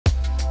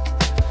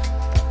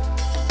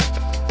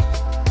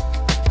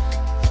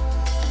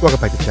Welcome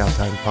back to Chow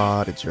Time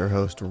Pod. It's your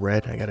host,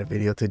 Red. I got a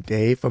video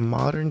today for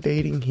modern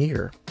dating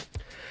here.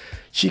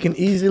 She can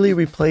easily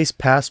replace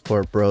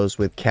passport bros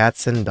with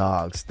cats and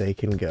dogs. They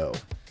can go.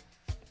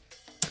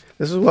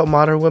 This is what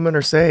modern women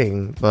are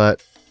saying,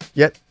 but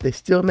yet they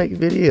still make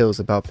videos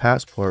about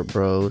passport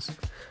bros.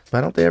 Why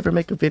don't they ever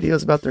make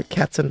videos about their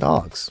cats and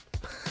dogs?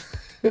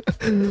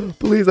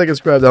 Please like and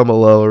subscribe down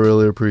below. I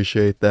really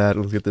appreciate that.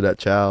 Let's get to that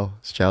chow.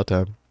 It's chow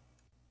time.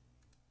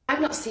 I've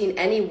not seen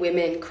any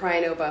women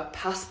crying over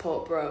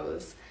passport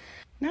bros.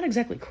 Not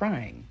exactly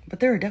crying,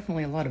 but there are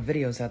definitely a lot of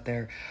videos out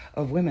there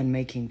of women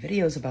making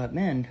videos about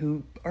men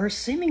who are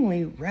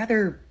seemingly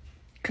rather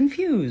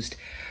confused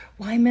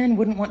why men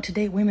wouldn't want to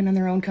date women in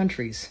their own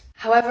countries.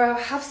 However, I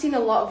have seen a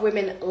lot of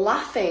women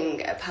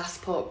laughing at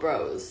passport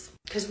bros,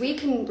 because we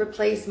can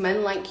replace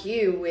men like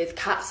you with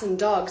cats and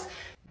dogs.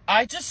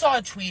 I just saw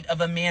a tweet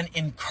of a man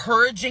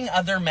encouraging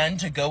other men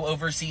to go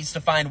overseas to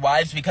find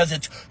wives because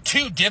it's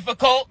too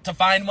difficult to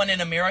find one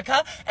in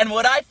America. And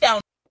what I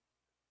found...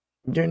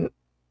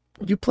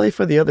 You play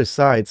for the other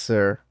side,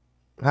 sir.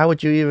 How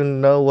would you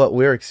even know what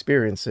we're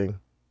experiencing?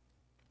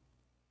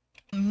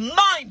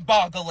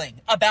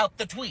 Mind-boggling about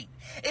the tweet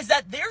is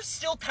that there's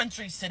still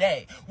countries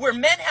today where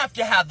men have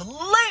to have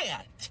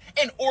land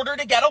in order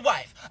to get a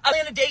wife. I'm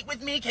on a date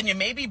with me. Can you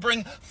maybe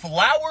bring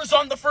flowers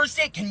on the first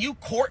date? Can you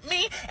court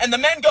me? And the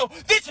men go,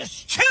 this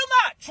is too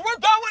much. We're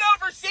going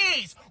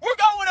overseas. We're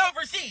going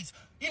overseas.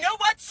 You know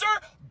what, sir?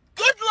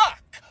 Good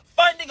luck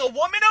finding a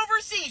woman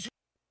overseas.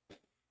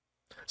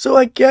 So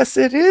I guess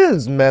it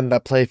is men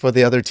that play for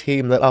the other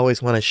team that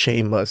always want to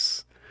shame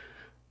us.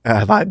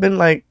 Have I been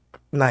like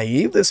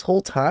naive this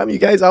whole time? You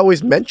guys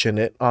always mention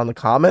it on the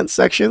comment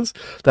sections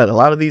that a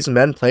lot of these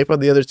men play for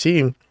the other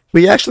team.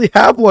 We actually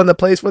have one that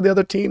plays for the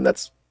other team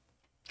that's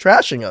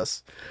trashing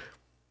us.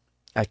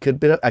 I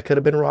could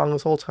have been wrong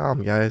this whole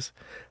time, guys.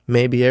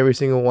 Maybe every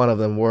single one of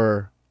them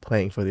were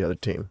playing for the other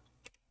team.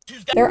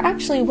 There are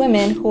actually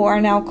women who are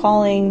now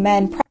calling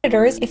men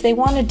predators if they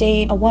want to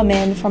date a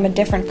woman from a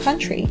different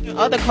country. In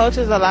other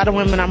cultures, a lot of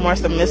women are more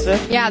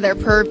submissive. Yeah, they're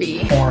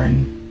pervy.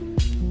 Foreign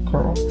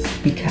girls,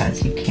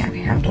 because you can't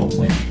handle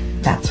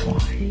women. That's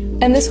why.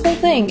 And this whole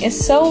thing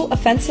is so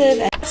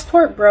offensive.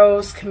 Passport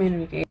bros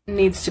community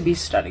needs to be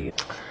studied.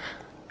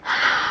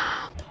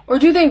 Or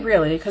do they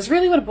really? Because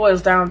really what it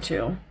boils down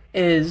to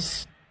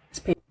is...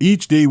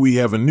 Each day we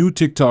have a new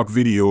TikTok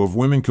video of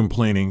women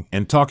complaining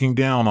and talking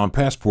down on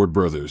passport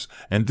brothers,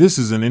 and this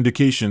is an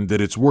indication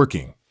that it's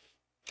working.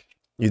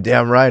 You're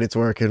damn right it's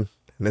working,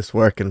 and it's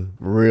working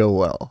real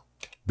well.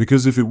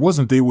 Because if it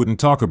wasn't, they wouldn't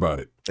talk about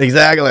it.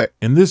 Exactly.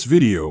 In this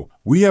video,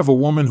 we have a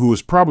woman who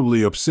is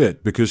probably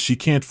upset because she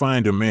can't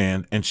find a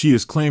man, and she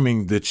is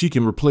claiming that she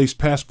can replace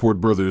passport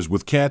brothers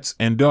with cats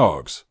and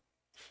dogs.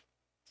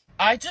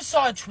 I just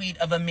saw a tweet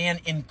of a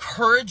man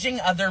encouraging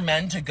other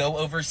men to go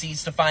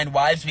overseas to find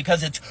wives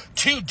because it's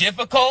too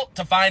difficult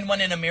to find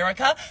one in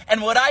America.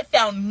 And what I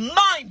found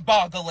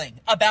mind-boggling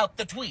about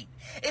the tweet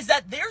is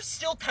that there's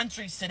still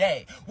countries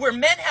today where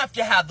men have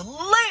to have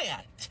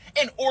land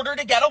in order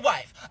to get a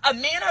wife. A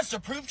man has to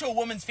prove to a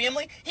woman's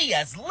family he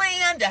has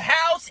land, a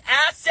house,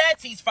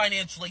 assets, he's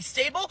financially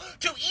stable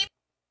to even...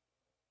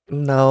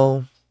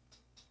 No.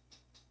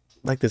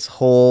 Like this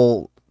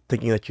whole...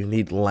 thinking that you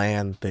need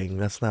land thing,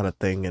 that's not a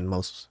thing in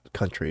most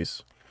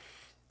countries.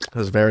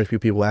 There's very few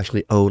people who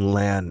actually own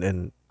land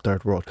in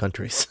third world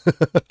countries.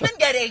 Men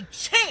get a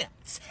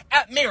chance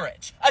at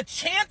marriage, a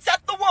chance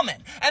at the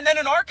woman. And then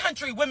in our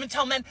country, women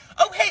tell men,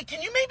 oh, hey,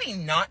 can you maybe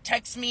not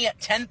text me at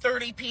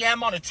 10:30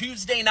 p.m. on a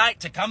Tuesday night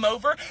to come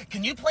over?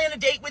 Can you plan a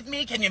date with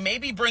me? Can you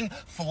maybe bring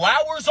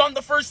flowers on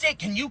the first date?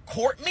 Can you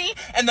court me?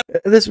 And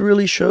this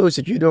really shows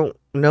that you don't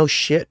know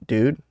shit,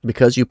 dude.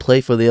 Because you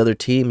play for the other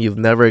team, you've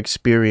never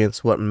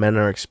experienced what men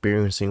are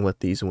experiencing with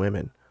these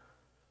women.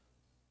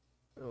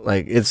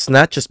 Like, it's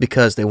not just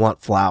because they want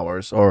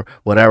flowers or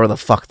whatever the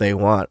fuck they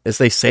want. It's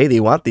they say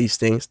they want these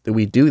things, that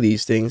we do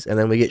these things, and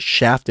then we get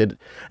shafted.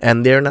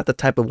 And they're not the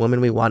type of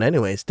women we want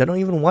anyways. They don't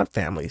even want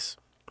families.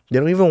 They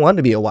don't even want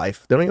to be a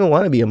wife. They don't even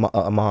want to be a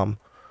mom.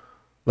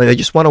 Like, they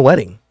just want a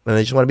wedding. And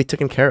they just want to be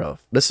taken care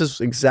of. This is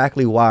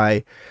exactly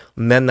why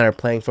men that are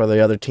playing for the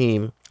other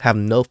team have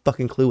no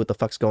fucking clue what the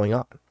fuck's going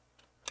on.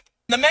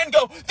 the men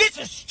go, this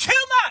is too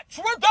much.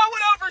 We're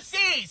going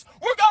overseas.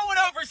 We're going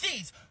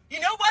overseas. You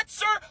know what,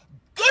 sir?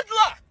 Good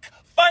luck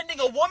finding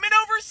a woman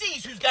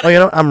overseas who's got... Oh, you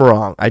know, I'm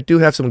wrong. I do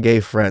have some gay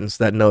friends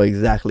that know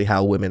exactly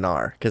how women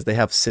are, because they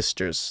have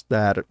sisters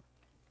that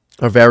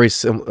are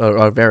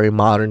very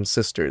modern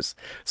sisters.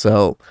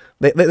 So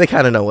they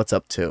kind of know what's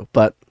up too.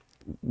 But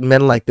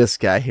men like this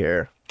guy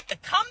here...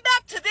 Come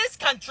back to this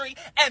country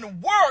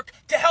and work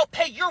to help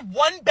pay your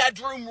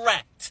one-bedroom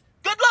rent.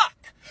 Good luck.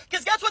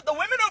 Because guess what? The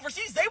women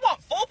overseas, they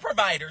want full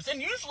providers and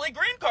usually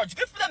green cards.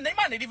 Good for them. They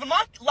might not even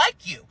like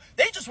you.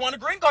 They just want a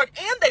green card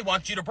and they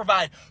want you to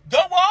provide. Go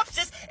off,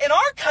 sis. In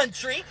our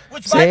country,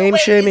 which by the way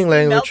is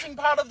the melting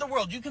pot of the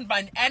world, you can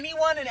find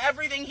anyone and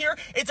everything here.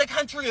 It's a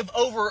country of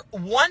over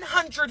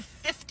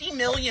 150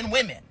 million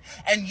women.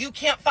 And you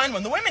can't find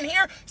one. The women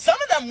here, some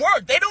of them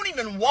work. They don't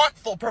even want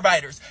full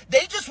providers.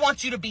 They just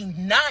want you to be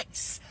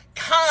nice,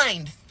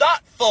 kind,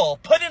 thoughtful,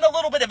 put in a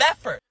little bit of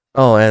effort.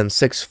 Oh, and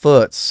 6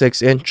 foot,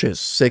 6 inches,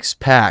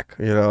 6-pack,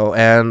 you know,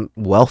 and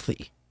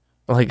wealthy.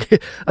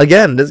 Like,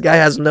 again, this guy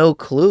has no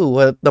clue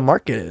what the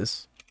market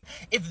is.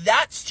 If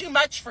that's too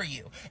much for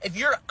you, if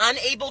you're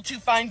unable to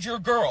find your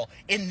girl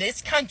in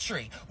this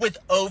country with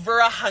over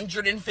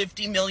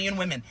 150 million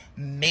women,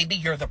 maybe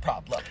you're the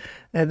problem.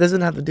 And it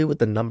doesn't have to do with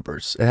the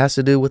numbers. It has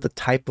to do with the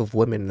type of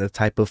women, the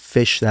type of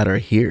fish that are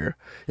here.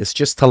 It's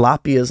just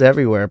tilapias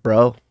everywhere,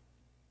 bro.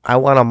 I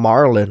want a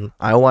marlin.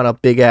 I want a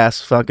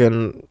big-ass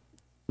fucking,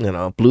 you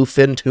know,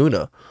 bluefin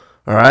tuna.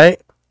 All right?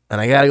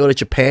 And I gotta go to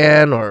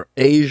Japan or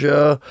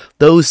Asia,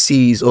 those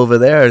seas over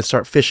there, and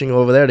start fishing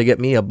over there to get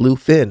me a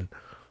bluefin.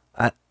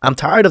 I'm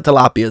tired of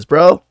tilapias,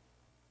 bro.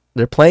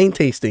 They're plain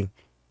tasting.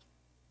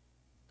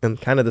 And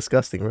kind of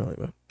disgusting, really.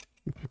 Bro.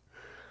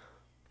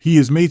 He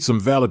has made some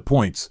valid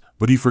points,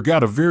 but he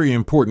forgot a very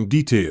important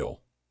detail.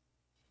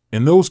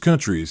 In those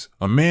countries,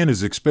 a man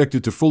is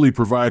expected to fully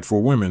provide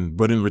for women,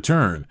 but in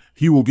return,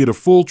 he will get a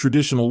full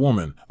traditional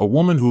woman, a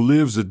woman who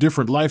lives a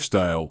different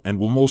lifestyle and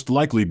will most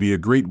likely be a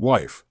great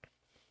wife.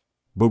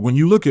 But when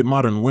you look at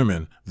modern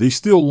women, they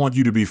still want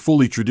you to be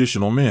fully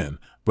traditional men,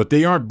 but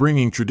they aren't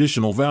bringing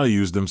traditional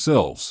values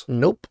themselves.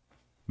 Nope.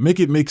 Make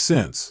it make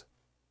sense.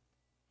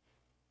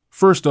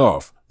 First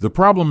off, the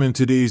problem in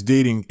today's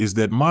dating is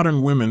that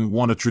modern women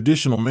want a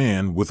traditional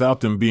man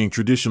without them being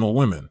traditional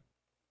women.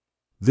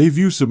 They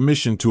view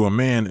submission to a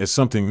man as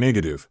something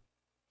negative.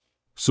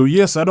 So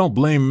yes, I don't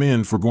blame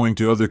men for going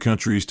to other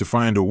countries to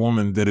find a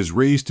woman that is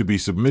raised to be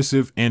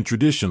submissive and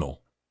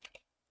traditional.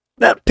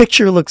 That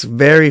picture looks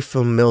very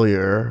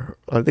familiar.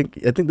 I think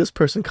this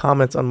person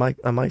comments on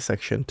my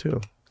section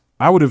too.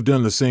 I would have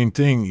done the same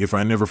thing if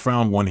I never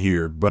found one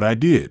here, but I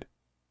did.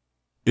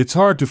 It's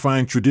hard to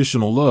find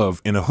traditional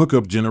love in a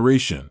hookup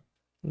generation.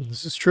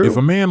 This is true. If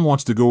a man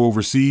wants to go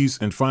overseas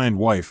and find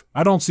wife,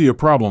 I don't see a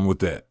problem with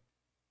that.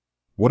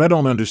 What I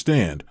don't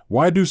understand,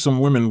 why do some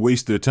women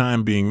waste their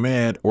time being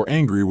mad or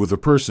angry with a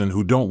person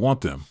who don't want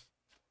them?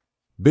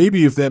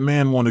 Baby, if that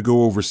man want to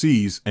go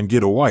overseas and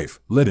get a wife,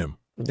 let him.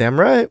 Damn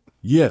right.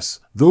 Yes,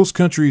 those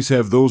countries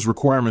have those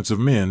requirements of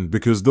men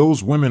because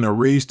those women are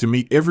raised to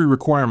meet every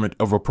requirement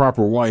of a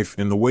proper wife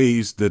in the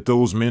ways that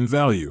those men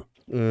value.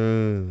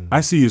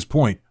 I see his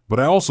point, but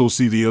I also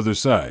see the other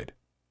side.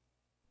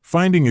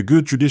 Finding a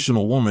good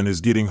traditional woman is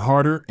getting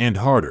harder and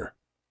harder.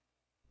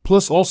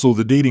 Plus also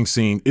the dating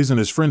scene isn't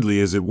as friendly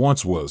as it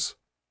once was.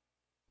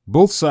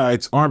 Both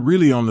sides aren't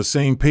really on the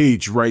same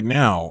page right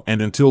now,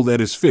 and until that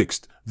is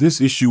fixed,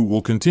 this issue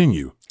will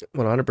continue.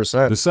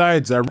 100%.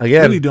 Besides, I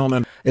really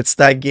don't it's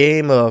that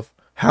game of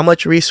how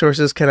much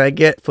resources can I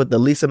get for the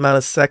least amount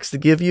of sex to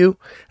give you?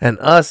 And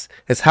us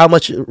is how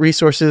much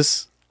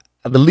resources,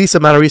 the least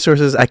amount of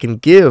resources I can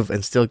give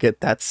and still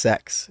get that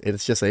sex.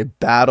 It's just a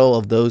battle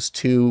of those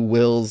two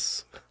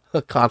wills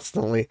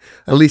constantly,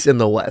 at least in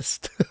the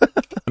West.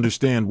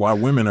 understand why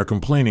women are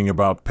complaining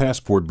about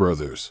passport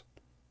brothers.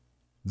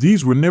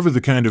 These were never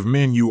the kind of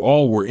men you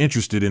all were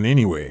interested in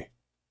anyway.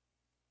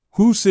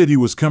 Who said he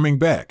was coming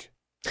back?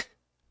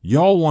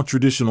 Y'all want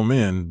traditional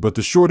men, but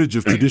the shortage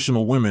of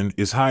traditional women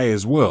is high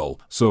as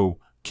well, so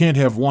can't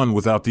have one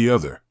without the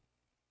other.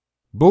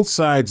 Both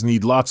sides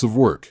need lots of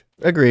work.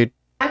 Agreed.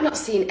 I've not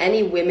seen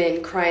any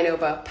women crying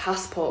over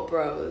passport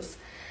bros.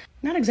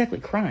 Not exactly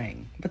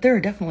crying, but there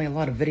are definitely a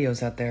lot of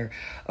videos out there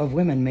of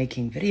women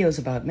making videos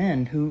about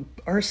men who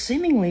are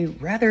seemingly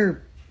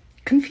rather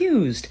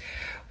confused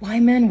why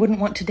men wouldn't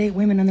want to date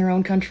women in their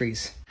own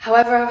countries.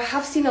 However, I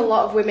have seen a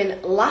lot of women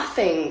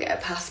laughing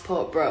at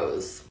passport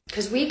bros,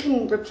 because we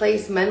can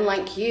replace men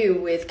like you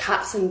with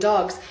cats and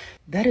dogs.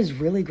 That is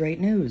really great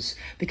news,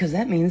 because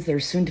that means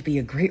there's soon to be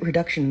a great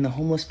reduction in the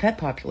homeless pet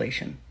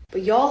population.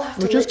 But y'all have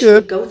to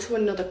literally go to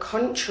another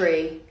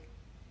country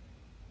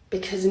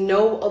because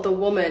no other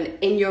woman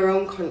in your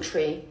own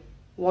country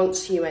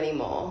wants you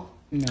anymore.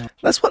 No.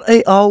 That's what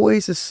I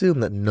always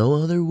assume, that no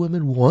other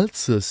woman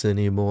wants us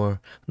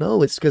anymore.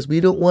 No, it's because we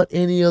don't want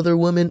any other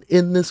women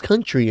in this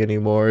country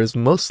anymore, is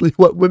mostly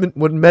what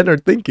men are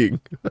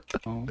thinking.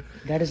 No,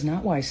 that is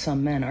not why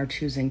some men are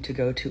choosing to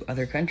go to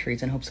other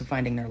countries in hopes of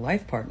finding their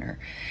life partner.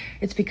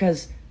 It's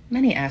because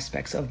many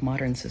aspects of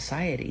modern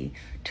society,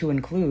 to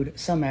include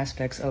some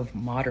aspects of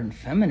modern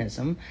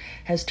feminism,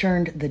 has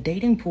turned the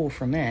dating pool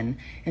for men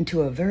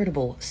into a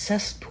veritable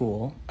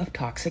cesspool of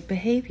toxic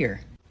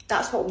behavior.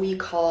 That's what we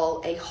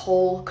call a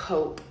whole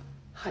cope,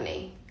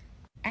 honey.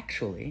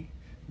 Actually,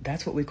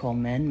 that's what we call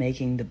men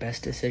making the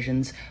best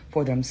decisions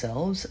for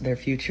themselves, their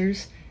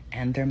futures,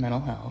 and their mental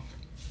health.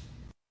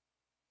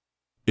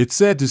 It's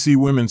sad to see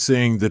women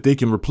saying that they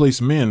can replace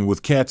men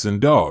with cats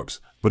and dogs,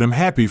 but I'm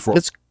happy for...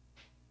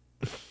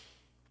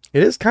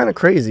 It is kind of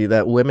crazy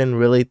that women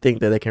really think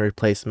that they can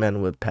replace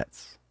men with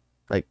pets.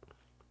 Like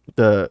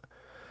the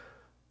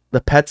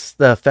pets,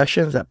 the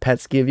affections that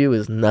pets give you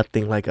is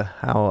nothing like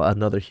how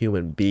another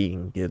human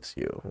being gives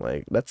you.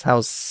 Like that's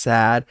how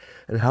sad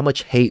and how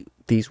much hate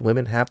these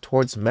women have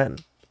towards men.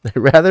 They'd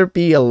rather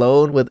be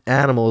alone with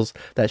animals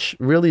that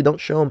really don't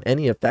show them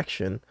any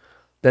affection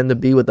than to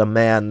be with a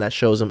man that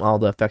shows them all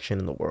the affection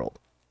in the world.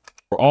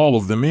 For all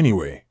of them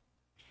anyway.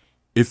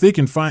 If they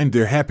can find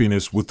their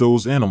happiness with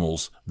those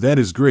animals, that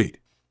is great.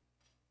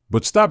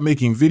 But stop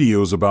making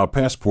videos about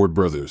passport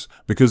brothers,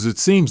 because it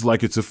seems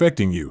like it's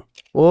affecting you.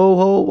 Whoa,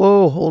 whoa,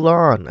 whoa, hold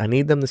on. I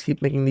need them to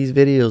keep making these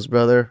videos,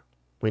 brother.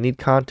 We need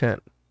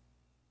content.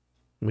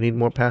 We need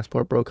more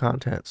passport bro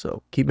content,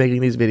 so keep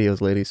making these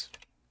videos, ladies.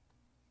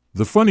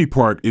 The funny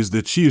part is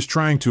that she is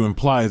trying to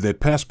imply that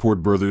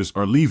passport brothers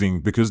are leaving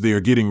because they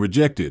are getting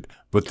rejected,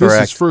 but this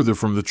is further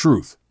from the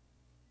truth.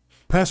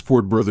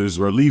 Passport brothers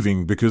are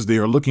leaving because they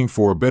are looking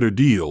for a better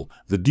deal.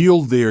 The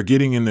deal they are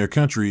getting in their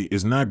country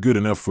is not good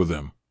enough for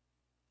them.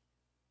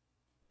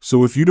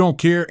 So if you don't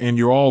care and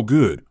you're all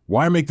good,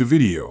 why make the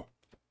video?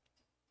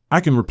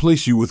 I can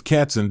replace you with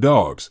cats and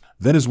dogs.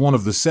 That is one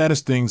of the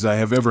saddest things I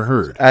have ever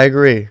heard. I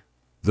agree.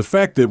 The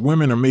fact that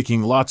women are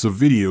making lots of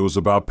videos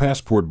about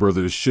passport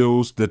brothers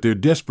shows that they're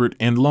desperate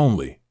and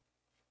lonely.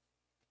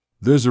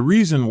 There's a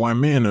reason why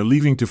men are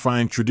leaving to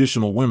find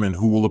traditional women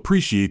who will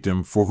appreciate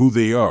them for who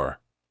they are.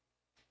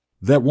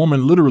 That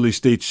woman literally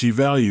states she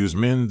values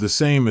men the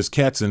same as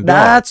cats and dogs.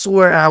 That's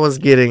where I was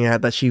getting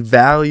at, that she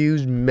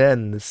values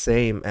men the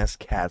same as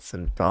cats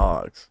and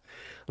dogs.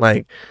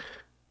 Like,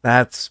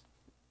 that's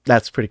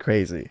pretty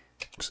crazy.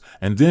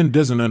 And then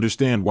doesn't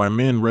understand why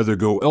men rather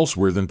go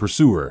elsewhere than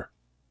pursue her.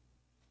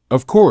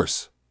 Of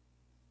course.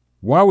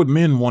 Why would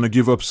men want to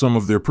give up some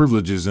of their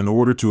privileges in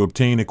order to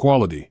obtain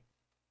equality?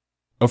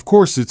 Of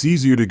course it's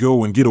easier to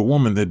go and get a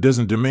woman that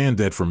doesn't demand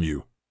that from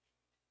you.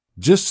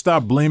 Just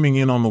stop blaming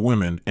in on the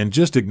women and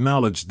just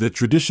acknowledge that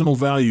traditional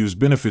values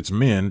benefits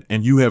men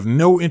and you have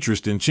no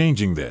interest in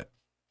changing that.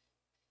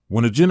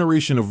 When a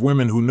generation of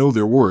women who know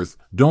their worth,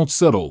 don't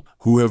settle,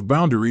 who have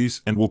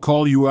boundaries and will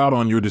call you out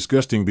on your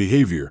disgusting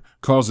behavior,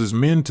 causes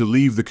men to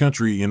leave the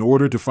country in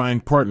order to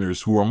find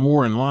partners who are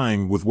more in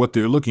line with what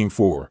they're looking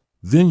for,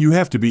 then you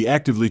have to be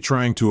actively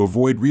trying to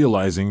avoid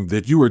realizing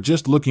that you are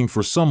just looking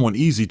for someone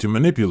easy to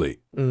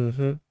manipulate.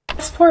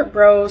 Passport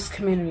bros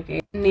community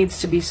needs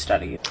to be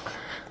studied.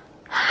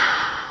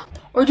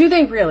 Or do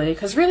they really?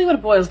 Because really what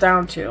it boils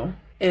down to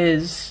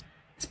is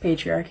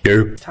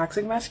patriarchy,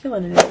 toxic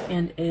masculinity,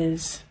 and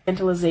is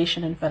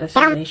infantilization and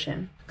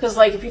fetishization. Because,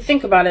 like, if you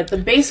think about it, the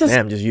basis...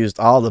 Damn, just used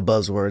all the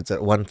buzzwords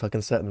at one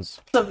fucking sentence.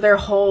 ...of their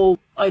whole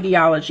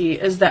ideology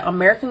is that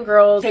American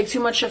girls take too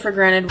much shit for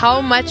granted.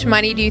 How much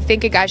money do you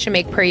think a guy should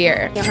make per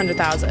year?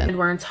 100,000.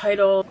 We're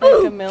entitled... Like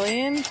 $1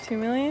 million? $2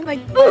 million? Like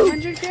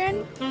 100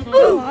 grand? A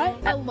lot?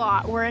 A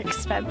lot. We're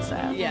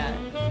expensive. Yeah.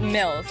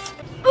 Mills.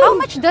 How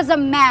much does a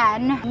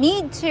man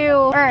need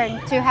to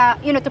earn to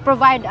have, to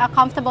provide a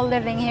comfortable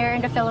living here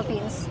in the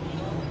Philippines?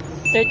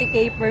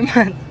 30K per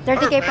month.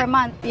 30K per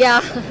month? Yeah.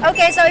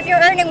 Okay, so if you're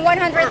earning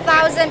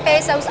 100,000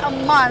 pesos a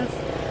month,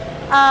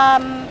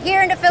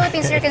 here in the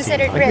Philippines, you're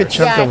considered rich. A good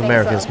chunk of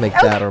Americans make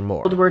that or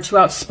more. We're too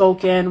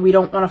outspoken. We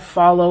don't want to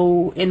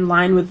follow in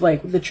line with,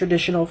 like, the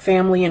traditional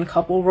family and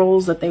couple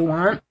roles that they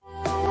want.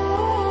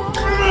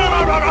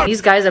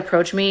 These guys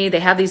approach me, they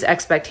have these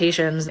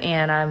expectations,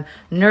 and I'm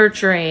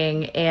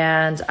nurturing,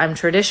 and I'm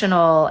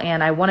traditional,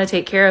 and I want to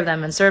take care of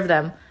them and serve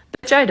them.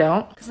 Bitch, I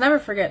don't. Because never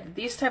forget,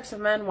 these types of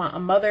men want a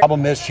mother. The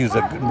problem is she was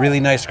a really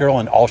nice girl,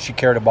 and all she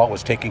cared about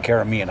was taking care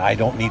of me, and I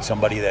don't need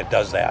somebody that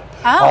does that.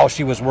 Oh. All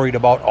she was worried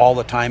about all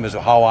the time is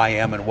how I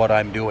am and what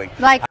I'm doing.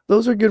 Like,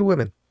 those are good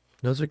women.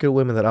 Those are good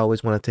women that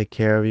always want to take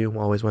care of you,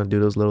 always want to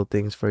do those little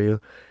things for you.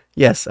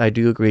 Yes, I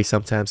do agree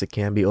sometimes it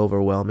can be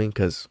overwhelming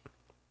because,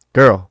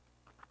 girl,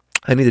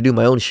 I need to do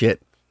my own shit.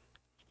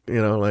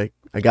 Like,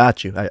 I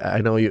got you.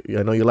 I know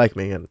you like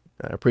me, and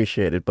I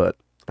appreciate it, but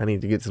I need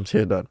to get some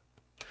shit done.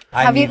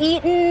 Have you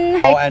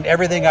eaten? Oh, and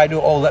everything I do,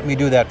 let me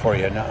do that for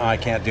you. No, I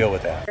can't deal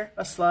with that.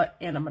 A slut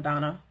and a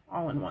Madonna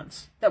all in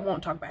once that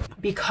won't talk back.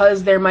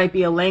 Because there might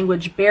be a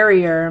language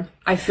barrier,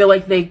 I feel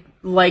like they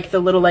like the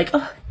little, like,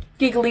 oh,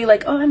 giggly,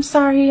 like, oh, I'm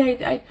sorry,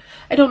 I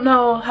don't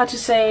know how to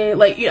say,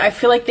 like, I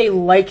feel like they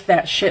like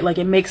that shit. Like,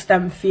 it makes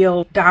them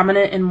feel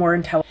dominant and more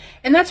intelligent.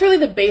 And that's really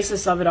the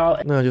basis of it all.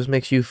 No, it just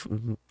makes you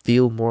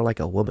feel more like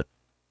a woman.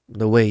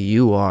 The way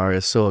you are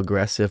is so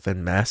aggressive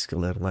and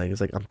masculine. Like,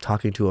 it's like I'm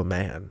talking to a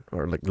man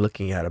or like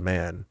looking at a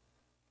man.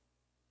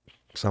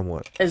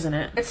 Somewhat. Isn't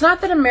it? It's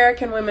not that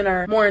American women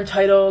are more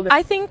entitled.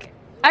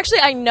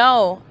 I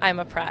know I'm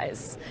a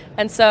prize.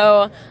 And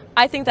so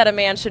I think that a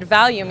man should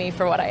value me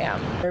for what I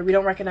am. We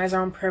don't recognize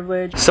our own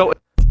privilege. So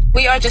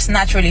we are just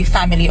naturally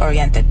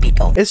family-oriented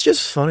people. It's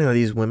just funny that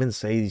these women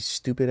say these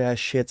stupid-ass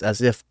shits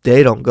as if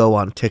they don't go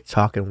on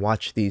TikTok and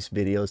watch these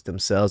videos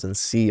themselves and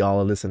see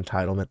all of this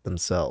entitlement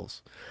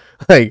themselves.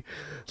 Like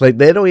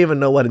they don't even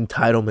know what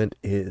entitlement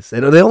is.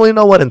 They only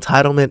know what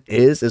entitlement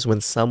is when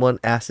someone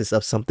asks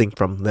of something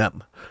from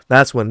them.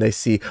 That's when they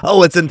see,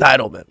 oh, it's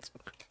entitlement.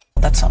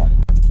 That's all.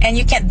 And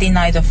you can't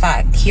deny the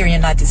fact here in the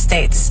United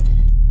States,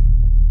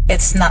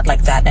 it's not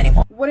like that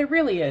anymore. What it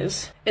really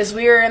is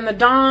we are in the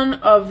dawn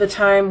of the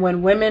time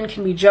when women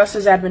can be just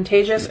as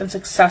advantageous and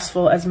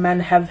successful as men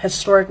have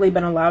historically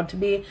been allowed to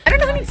be. I don't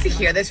know who needs to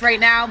hear this right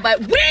now, but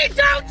we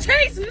don't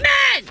chase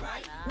men!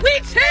 We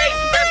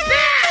chase the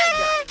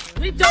bag!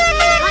 We don't need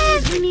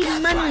honeys, we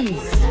need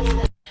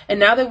monies. And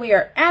now that we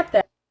are at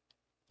that,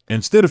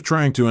 instead of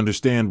trying to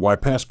understand why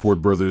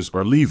passport brothers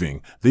are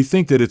leaving, they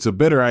think that it's a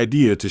better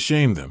idea to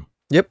shame them.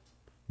 Yep.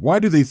 Why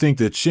do they think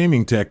that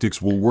shaming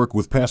tactics will work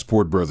with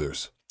passport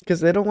brothers? Because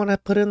they don't want to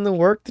put in the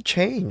work to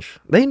change.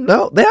 They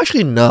know. They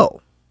actually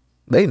know.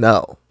 They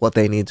know what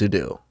they need to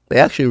do. They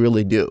actually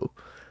really do.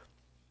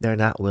 They're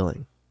not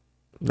willing.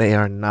 They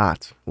are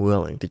not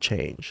willing to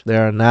change. They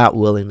are not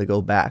willing to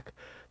go back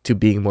to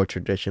being more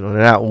traditional.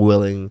 They're not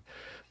willing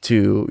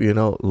to,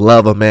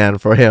 love a man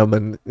for him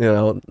and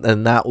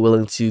not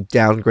willing to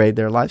downgrade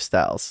their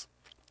lifestyles.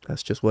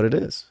 That's just what it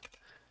is.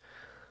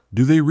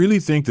 Do they really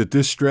think that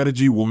this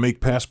strategy will make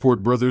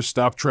passport brothers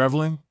stop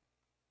traveling?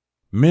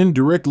 Men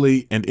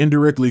directly and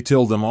indirectly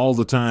tell them all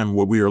the time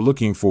what we are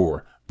looking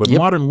for, but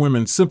modern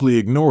women simply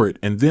ignore it,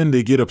 and then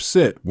they get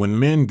upset when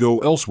men go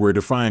elsewhere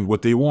to find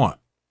what they want.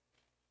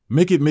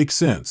 Make it make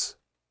sense.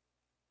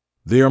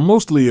 They are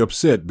mostly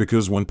upset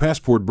because when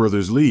passport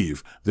brothers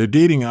leave, their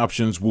dating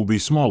options will be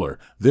smaller.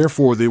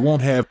 Therefore, they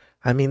won't have...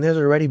 I mean, there's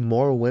already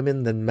more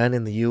women than men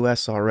in the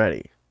U.S.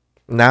 already.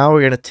 Now we're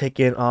going to take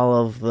in all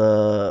of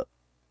the...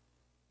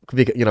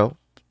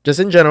 just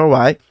in general,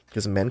 why?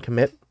 Because men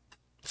commit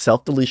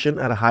self-deletion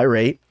at a high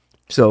rate.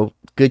 So,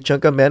 good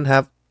chunk of men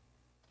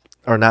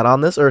are not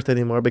on this earth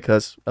anymore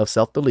because of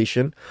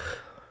self-deletion.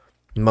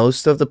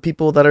 Most of the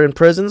people that are in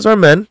prisons are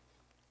men.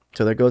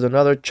 So there goes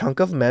another chunk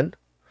of men.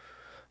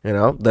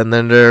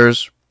 Then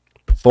there's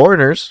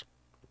foreigners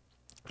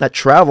that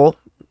travel,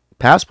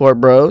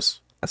 passport bros.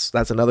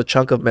 That's another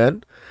chunk of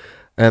men.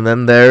 And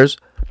then there's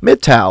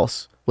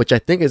MGTOWs, which I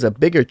think is a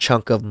bigger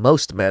chunk of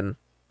most men.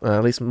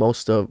 At least more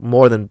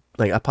than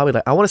I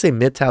want to say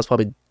MGTOWs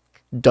probably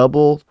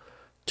double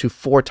to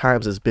 4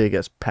 times as big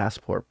as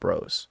passport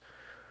bros.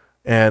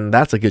 And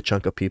that's a good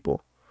chunk of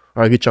people,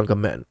 or a good chunk of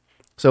men.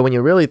 So when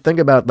you really think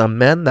about the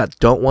men that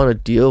don't want to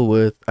deal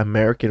with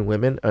American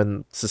women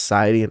and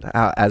society and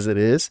how, as it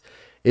is,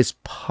 it's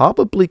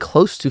probably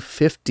close to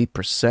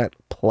 50%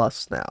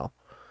 plus now.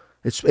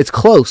 It's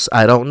close.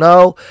 I don't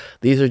know.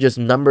 These are just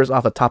numbers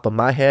off the top of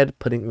my head,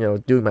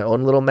 doing my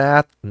own little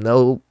math.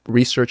 No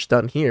research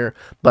done here.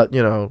 But,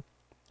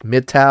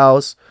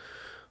 MGTOWs,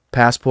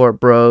 passport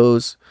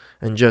bros,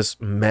 and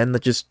just men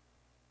that just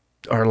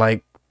are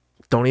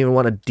don't even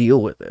want to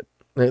deal with it.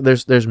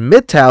 There's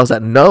MGTOWs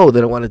that know they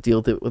don't want to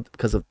deal with it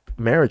because of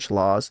marriage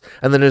laws,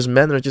 and then there's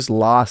men that are just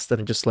lost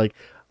and just like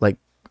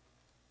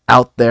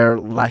out there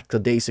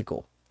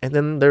lackadaisical. And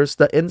then there's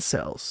the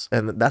incels,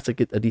 and that's a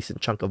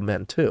decent chunk of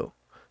men too.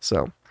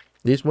 So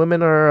these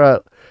women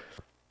are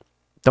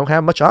don't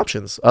have much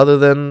options other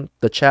than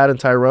the Chad and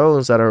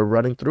Tyrones that are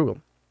running through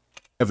them.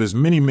 Have as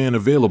many men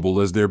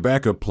available as their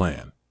backup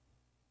plan.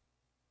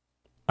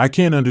 I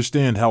can't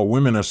understand how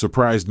women are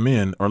surprised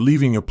men are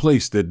leaving a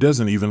place that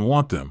doesn't even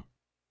want them.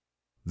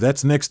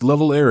 That's next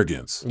level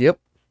arrogance. Yep.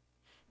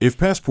 If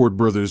passport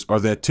brothers are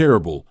that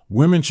terrible,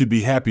 women should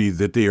be happy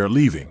that they are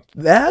leaving.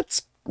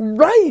 That's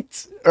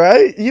right.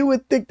 You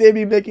would think they'd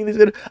be making this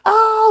video.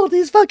 Oh,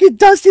 these fucking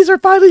dusties are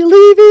finally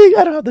leaving.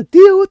 I don't have to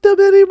deal with them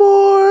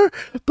anymore.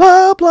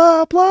 Blah,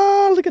 blah,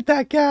 blah. Look at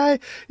that guy.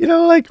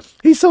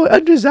 He's so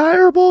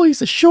undesirable.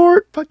 He's a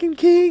short fucking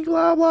king,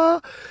 blah, blah.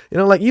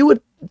 You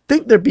would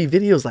think there'd be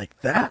videos like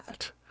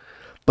that.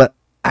 But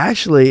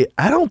actually,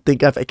 I don't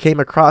think I've came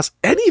across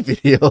any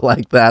video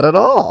like that at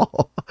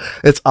all.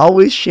 It's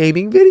always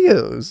shaming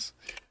videos.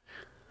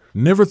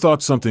 Never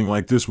thought something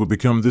like this would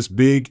become this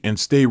big and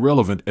stay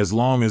relevant as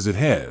long as it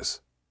has.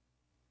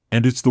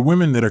 And it's the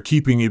women that are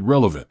keeping it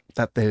relevant.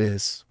 That it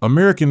is.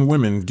 American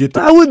women get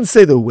I wouldn't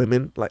say the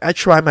women. I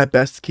try my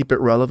best to keep it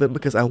relevant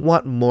because I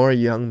want more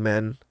young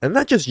men. And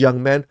not just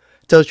young men.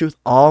 To tell the truth,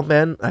 all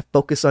men. I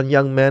focus on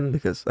young men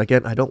because,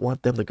 again, I don't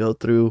want them to go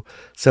through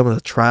some of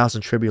the trials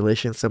and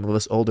tribulations some of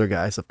us older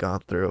guys have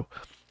gone through.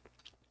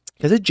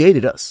 Because it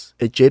jaded us.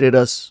 It jaded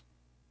us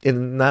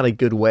in not a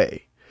good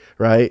way.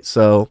 Right?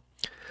 So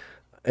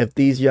if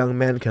these young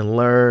men can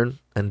learn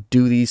and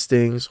do these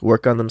things,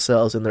 work on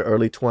themselves in their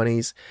early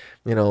 20s,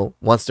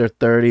 once they're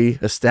 30,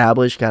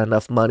 established, got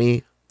enough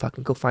money,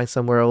 fucking go find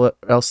somewhere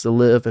else to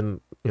live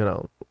and,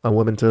 a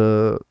woman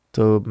to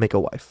make a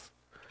wife.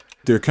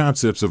 Their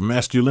concepts of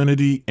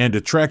masculinity and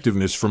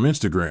attractiveness from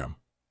Instagram.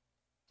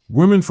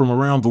 Women from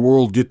around the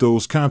world get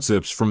those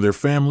concepts from their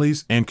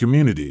families and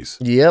communities.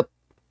 Yep.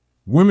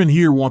 Women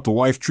here want the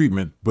wife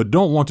treatment, but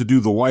don't want to do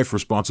the wife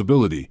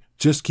responsibility.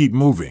 Just keep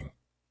moving.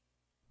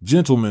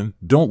 Gentlemen,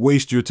 don't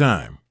waste your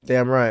time.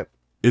 Damn right.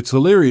 It's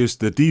hilarious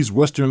that these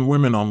Western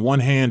women on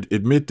one hand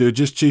admit they're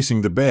just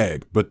chasing the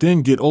bag, but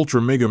then get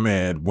ultra mega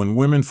mad when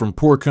women from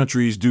poor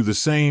countries do the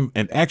same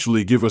and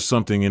actually give us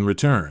something in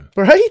return.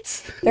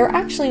 Right? There are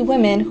actually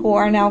women who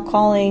are now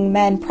calling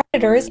men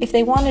predators if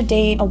they want to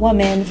date a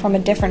woman from a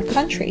different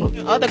country.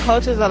 In other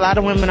cultures, a lot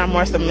of women are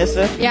more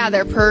submissive. Yeah,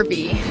 they're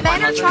pervy.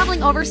 Men are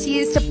traveling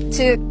overseas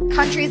to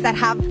countries that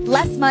have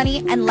less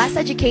money and less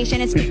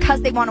education. It's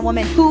because they want a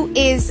woman who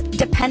is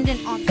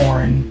dependent on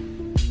Foreign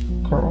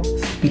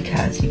girls,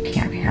 because you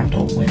can't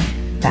handle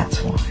women.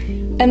 That's why.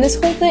 And this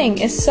whole thing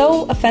is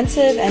so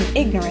offensive and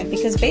ignorant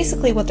because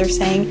basically what they're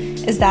saying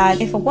is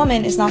that if a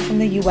woman is not from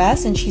the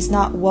US and she's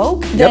not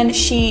woke, then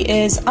she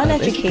is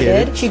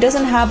uneducated, she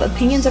doesn't have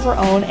opinions of her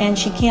own, and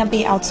she can't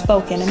be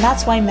outspoken, and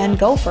that's why men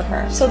go for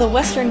her. So the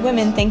Western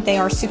women think they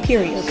are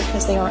superior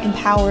because they are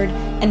empowered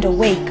and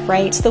awake,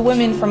 right? It's the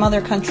women from other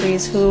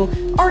countries who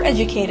are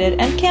educated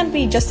and can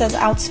be just as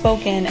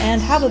outspoken and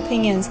have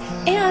opinions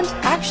and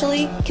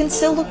actually can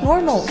still look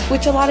normal,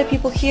 which a lot of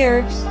people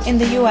here in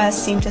the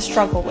US seem to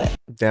struggle with.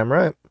 Damn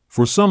right.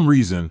 For some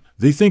reason,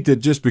 they think that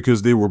just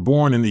because they were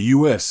born in the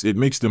US, it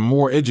makes them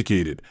more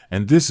educated,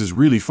 and this is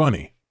really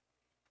funny.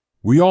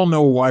 We all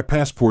know why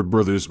passport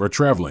brothers are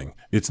traveling.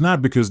 It's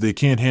not because they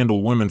can't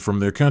handle women from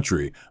their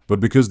country, but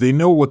because they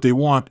know what they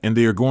want and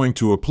they are going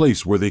to a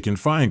place where they can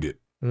find it.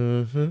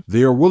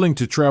 They are willing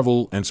to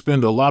travel and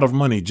spend a lot of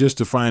money just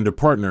to find a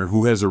partner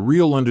who has a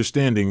real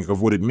understanding of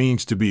what it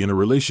means to be in a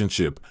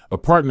relationship, a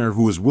partner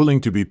who is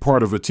willing to be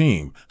part of a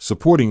team,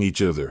 supporting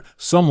each other,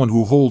 someone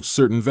who holds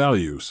certain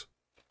values.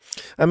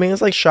 I mean,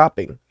 it's like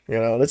shopping. You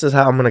know, this is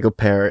how I'm going to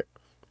compare it.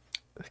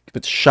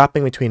 It's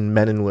shopping between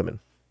men and women.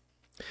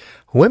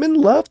 Women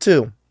love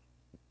to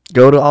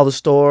go to all the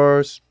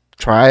stores,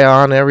 try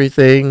on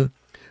everything,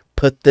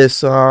 put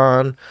this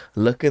on,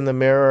 look in the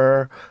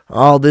mirror,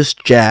 all this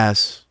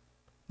jazz.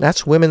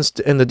 That's women's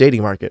in the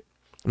dating market.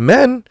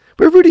 Men,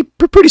 we're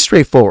pretty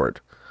straightforward.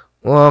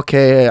 Well,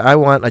 okay, I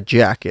want a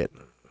jacket.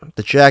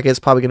 The jacket's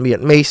probably going to be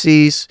at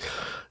Macy's.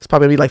 It's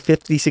probably going to be like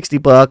 50, 60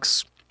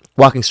 bucks.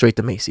 Walking straight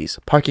to Macy's.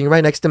 Parking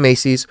right next to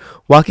Macy's.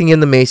 Walking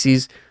in the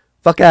Macy's.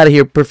 Fuck out of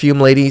here,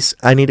 perfume ladies.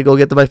 I need to go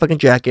get my fucking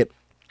jacket.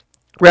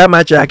 Grab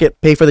my jacket.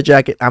 Pay for the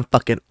jacket. I'm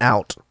fucking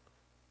out.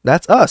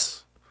 That's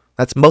us.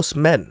 That's most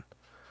men.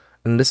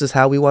 And this is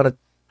how we want to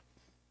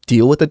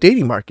deal with the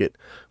dating market.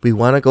 We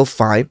want to go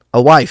find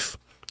a wife.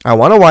 I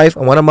want a wife.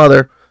 I want a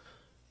mother.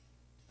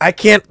 I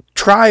can't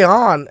try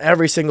on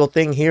every single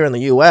thing here in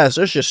the US.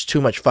 There's just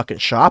too much fucking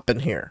shopping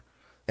here.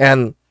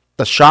 And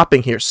the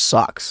shopping here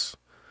sucks.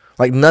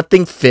 Like,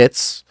 nothing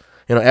fits.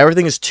 You know,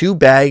 everything is too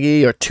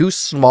baggy or too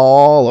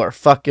small or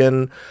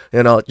fucking,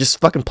 you know, just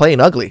fucking plain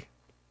ugly.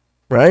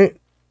 Right?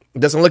 It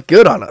doesn't look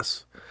good on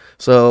us.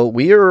 So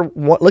we are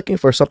looking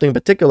for something in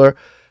particular.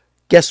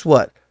 Guess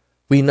what?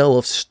 We know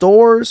of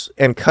stores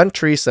and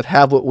countries that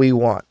have what we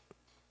want.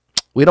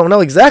 We don't know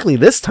exactly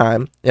this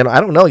time. You know,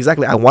 I don't know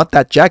exactly. I want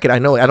that jacket. I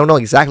don't know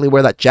exactly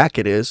where that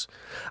jacket is.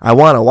 I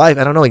want a wife.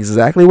 I don't know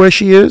exactly where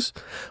she is.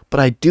 But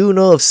I do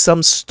know of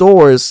some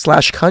stores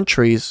 /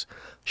 countries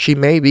she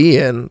may be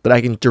in that I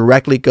can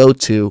directly go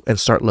to and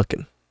start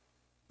looking.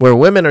 Where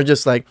women are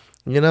just like,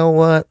 you know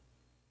what?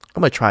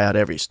 I'm going to try out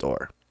every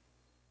store.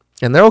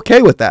 And they're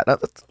okay with that.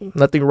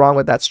 Nothing wrong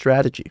with that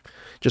strategy.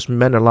 Just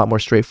men are a lot more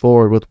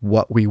straightforward with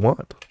what we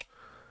want.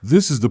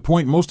 This is the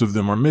point most of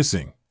them are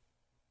missing.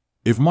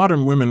 If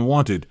modern women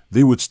wanted,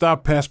 they would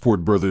stop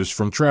passport brothers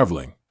from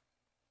traveling.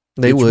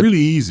 It's really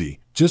easy.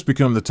 Just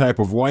become the type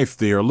of wife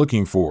they are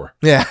looking for.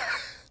 Yeah.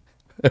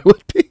 It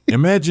would be.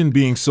 Imagine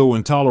being so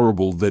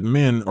intolerable that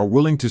men are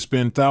willing to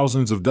spend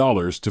thousands of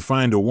dollars to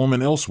find a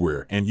woman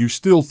elsewhere, and you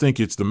still think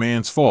it's the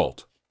man's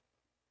fault.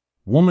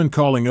 Woman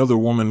calling other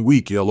woman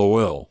weak,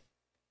 LOL.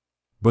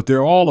 But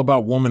they're all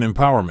about woman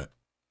empowerment.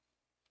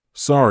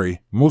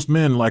 Sorry, most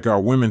men like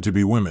our women to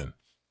be women.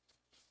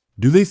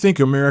 Do they think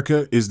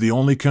America is the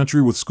only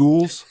country with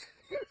schools?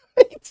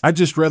 I'd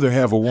just rather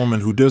have a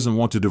woman who doesn't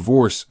want to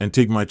divorce and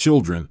take my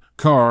children,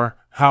 car,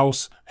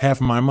 house, half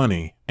my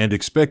money, and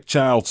expect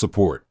child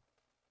support.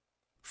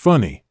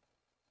 Funny.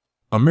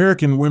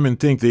 American women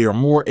think they are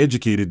more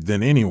educated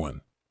than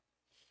anyone.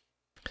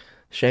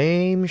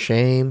 Shame,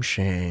 shame,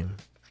 shame.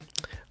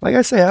 Like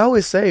I say, I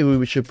always say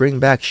we should bring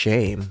back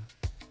shame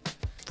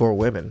for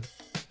women.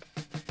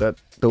 That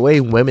the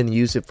way women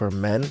use it for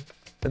men,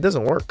 it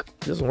doesn't work.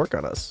 It doesn't work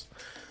on us.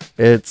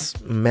 It's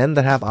men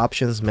that have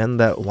options, men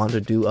that want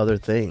to do other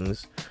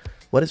things.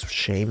 What is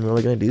shame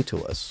really going to do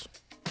to us?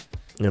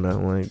 You know,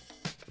 like,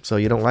 so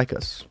you don't like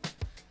us.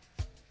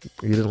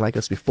 You didn't like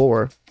us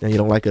before, and you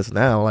don't like us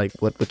now. Like,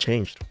 what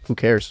changed? Who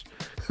cares?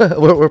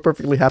 we're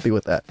perfectly happy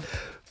with that.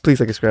 Please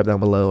like and subscribe down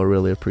below. I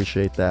really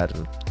appreciate that,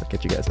 and I'll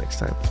catch you guys next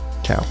time.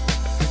 Ciao.